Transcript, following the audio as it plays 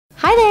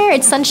Hi there,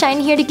 it's Sunshine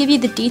here to give you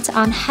the deets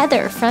on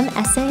Heather from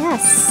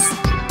SAS.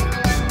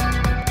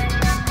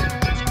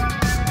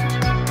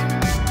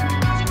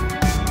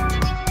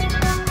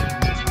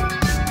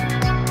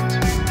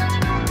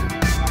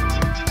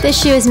 This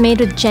shoe is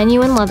made with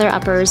genuine leather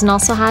uppers and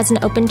also has an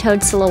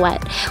open-toed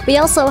silhouette. We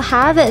also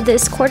have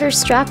this quarter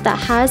strap that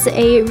has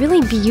a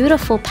really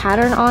beautiful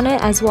pattern on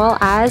it, as well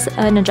as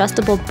an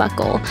adjustable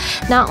buckle.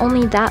 Not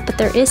only that, but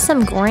there is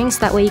some goring, so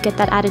that way you get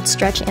that added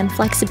stretch and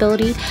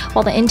flexibility,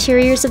 while the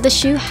interiors of the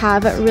shoe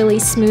have really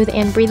smooth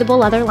and breathable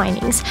leather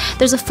linings.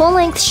 There's a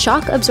full-length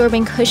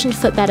shock-absorbing cushioned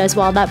footbed as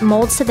well that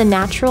molds to the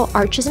natural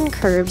arches and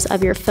curves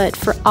of your foot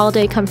for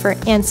all-day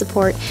comfort and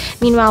support.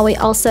 Meanwhile, we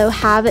also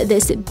have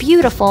this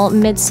beautiful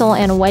midsole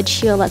and wedge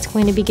heel that's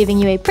going to be giving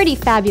you a pretty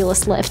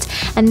fabulous lift,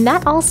 and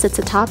that all sits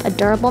atop a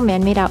durable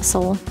man-made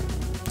outsole.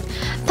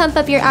 Pump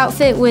up your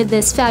outfit with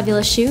this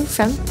fabulous shoe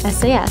from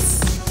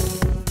SAS.